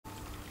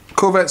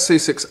Corvette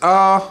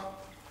C6R,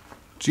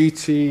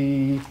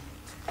 GT,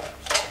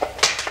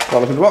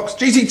 got up in the box,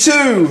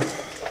 GT2,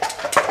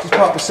 this is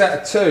part of a set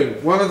of two.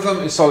 One of them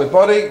is solid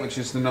body, which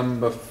is the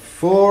number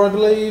 4, I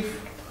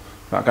believe.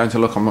 Without going to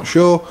look, I'm not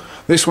sure.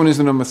 This one is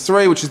the number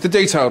 3, which is the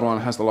detailed one,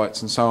 it has the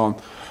lights and so on.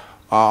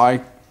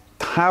 I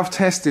have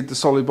tested the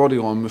solid body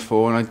one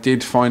before and I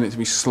did find it to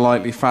be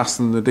slightly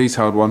faster than the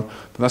detailed one,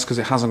 but that's because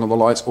it hasn't got the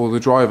lights or the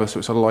driver, so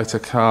it's a lighter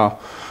car.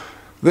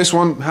 This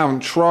one, haven't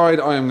tried.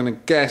 I am going to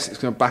guess it's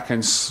going to back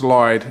end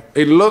slide.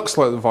 It looks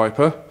like the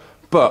Viper,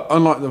 but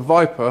unlike the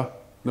Viper,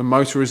 the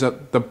motor is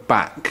at the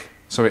back,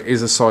 so it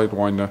is a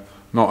sidewinder,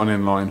 not an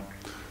inline.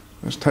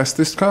 Let's test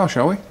this car,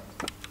 shall we?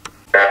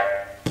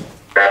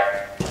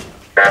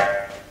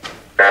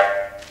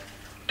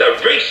 The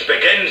race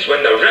begins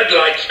when the red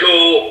lights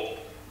go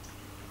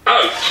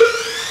out.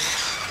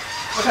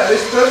 Okay,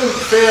 this doesn't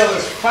feel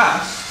as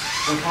fast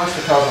as most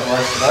of the cars I've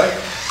raced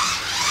today.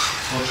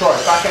 We'll try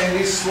it. Back end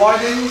is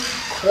sliding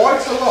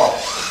quite a lot.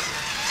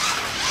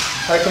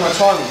 I'm taking my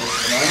time with this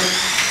at the moment.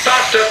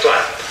 Faster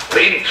flap,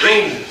 lean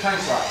 3.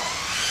 Tank slap.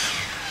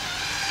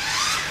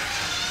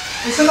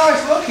 It's a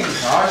nice looking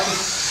car, it's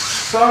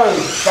just so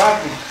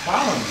badly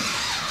balanced.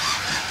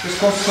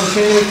 Just wants to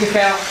continually kick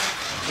out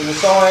to the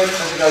side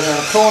as it goes around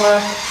the corner.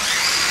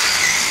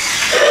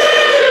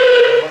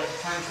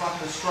 Tank slap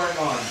in a straight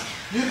line.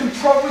 You can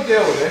probably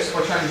deal with this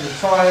by changing the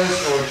tyres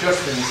or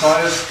adjusting the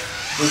tyres,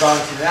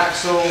 rebalancing the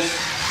axles,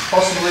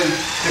 possibly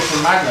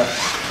different magnet.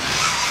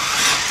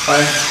 I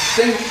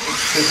think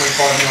it's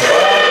 2.5 mil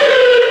bar,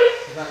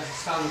 that is the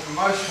standard for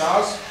most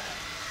cars,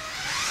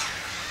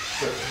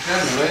 but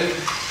generally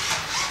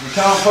you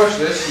can't push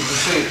this. You can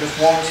see it just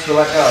wants to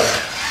let go,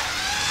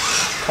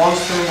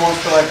 constantly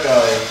wants to let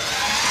go.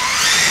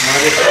 And when I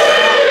get to that,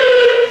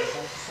 it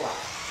wants to slap.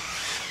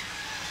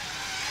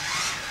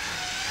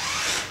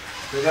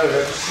 So there we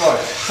go, just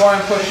slide. Try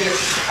and push it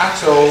at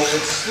all,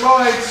 it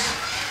slides.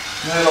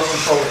 No, lost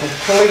control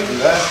completely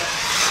there.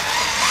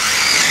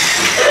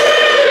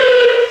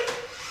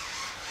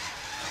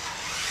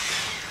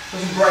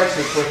 Doesn't brake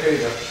too quick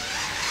either.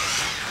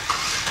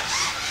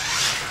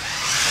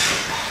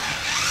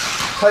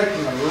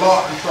 Taking a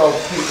lot of control to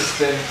keep this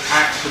thing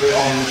actually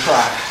on the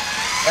track.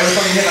 Every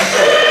time you hit that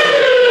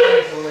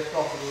brake, it will lift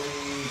off and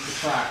leave the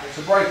track. It's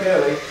a brake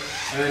early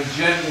and then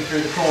gently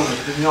through the corners.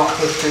 Do not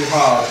push too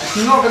hard. It's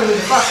not going to be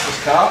the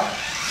fastest car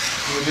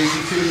in the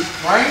GT2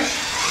 range.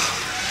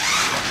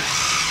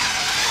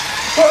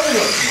 But it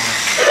looks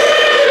nice.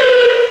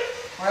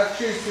 I had to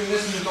choose between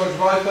this and the Dodge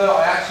Viper.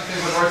 I actually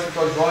think I'd race the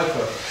Dodge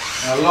Viper.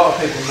 Now, a lot of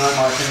people know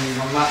my opinion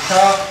on that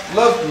car.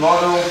 Love the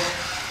model,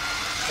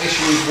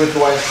 issues with the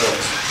way it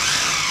feels.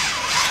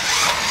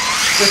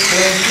 This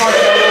thing, nice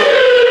model.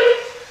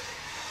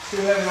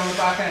 Too heavy on the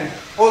back end.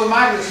 Or the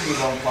magnets in the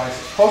wrong place.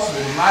 It's possible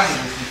the magnet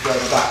needs to be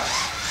further back.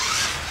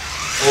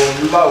 Or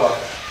lower.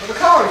 But the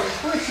car is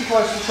pretty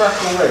close to the track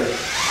already.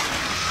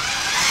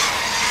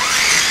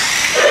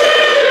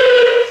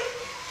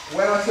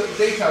 When I took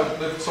the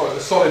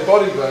solid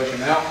body version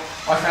out,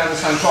 I found the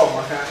same problem.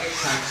 I found it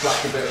tank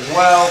slapped a bit as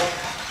well.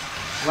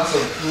 And that's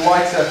a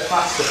lighter,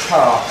 faster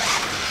car.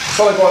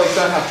 Solid bodies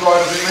don't have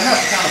drivers in, they have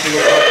the canopy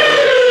look like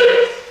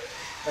this.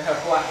 They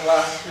have black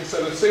glass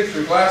instead of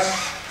see-through glass,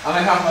 and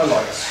they have no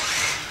lights.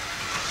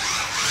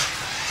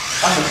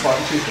 And they're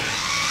slightly cheaper.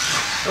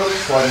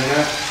 Oops, sliding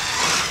out.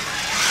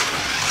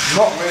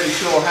 Not really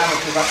sure how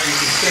much of that you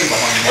can see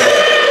behind the monitor.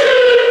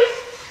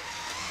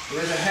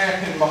 There is a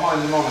hairpin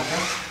behind the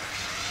monitor.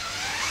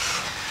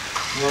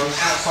 We're on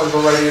the outside of a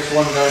radius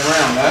 1 going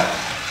around there.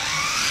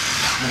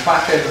 And the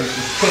back end is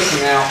just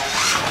kicking out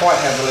quite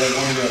heavily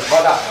when you do it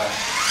like that there.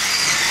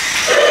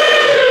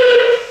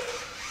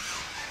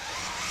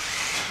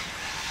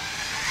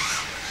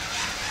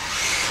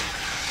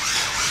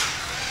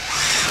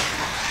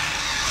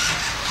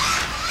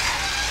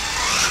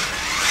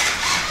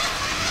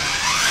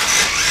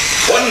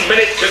 One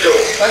minute to go.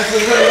 Thanks for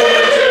the 1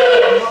 minute to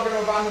go. I'm not going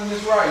to abandon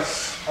this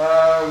race.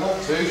 Want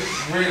to.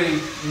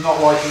 Really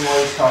not liking the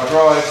way this car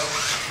drives.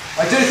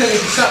 I do think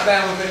if you sat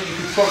down with it, you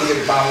could probably get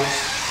it balanced.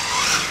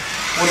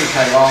 Wouldn't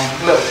take long.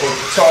 A little push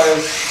the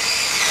tyres.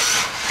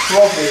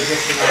 Probably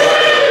adjusting the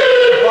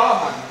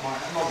bar magnet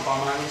might, not the bar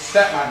magnet, the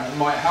step magnet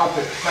might help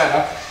it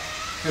better.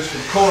 Just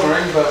for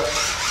cornering, but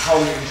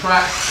holding it in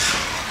track.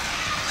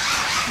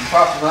 And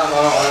apart from that,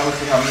 though, I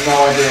honestly have no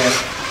idea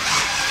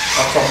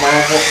off the top of my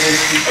head what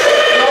needs to be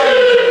driving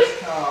to this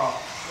car.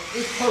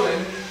 It is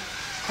pulling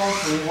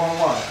constantly one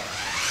way.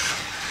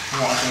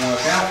 From what I can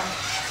work out.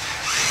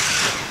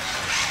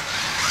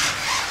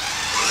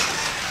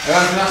 I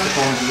don't think that's the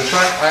corners of the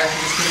track, I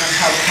actually just didn't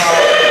have the car.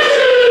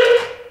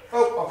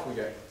 Oh, off we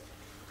go.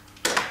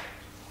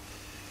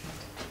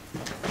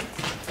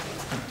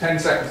 10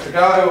 seconds to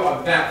go,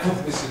 I'm doubtful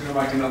that this is going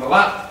to make another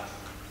lap.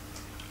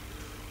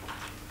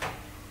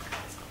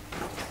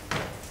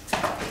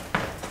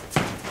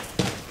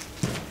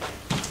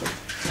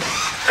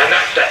 And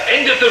that's the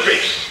end of the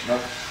race. No,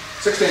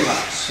 16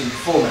 laps in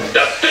 4 minutes.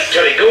 The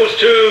victory goes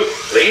to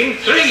Lane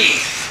 3.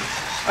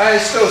 And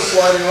it's still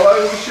sliding all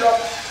over the shop.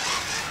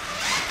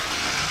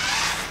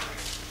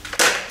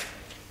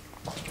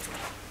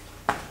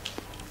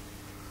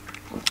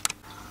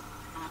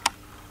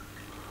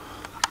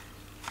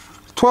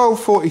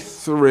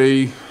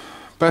 12:43.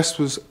 Best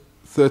was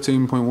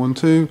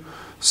 13.12.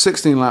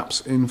 16 laps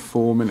in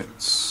 4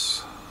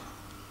 minutes.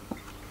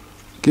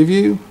 Give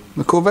you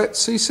the Corvette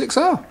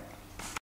C6R.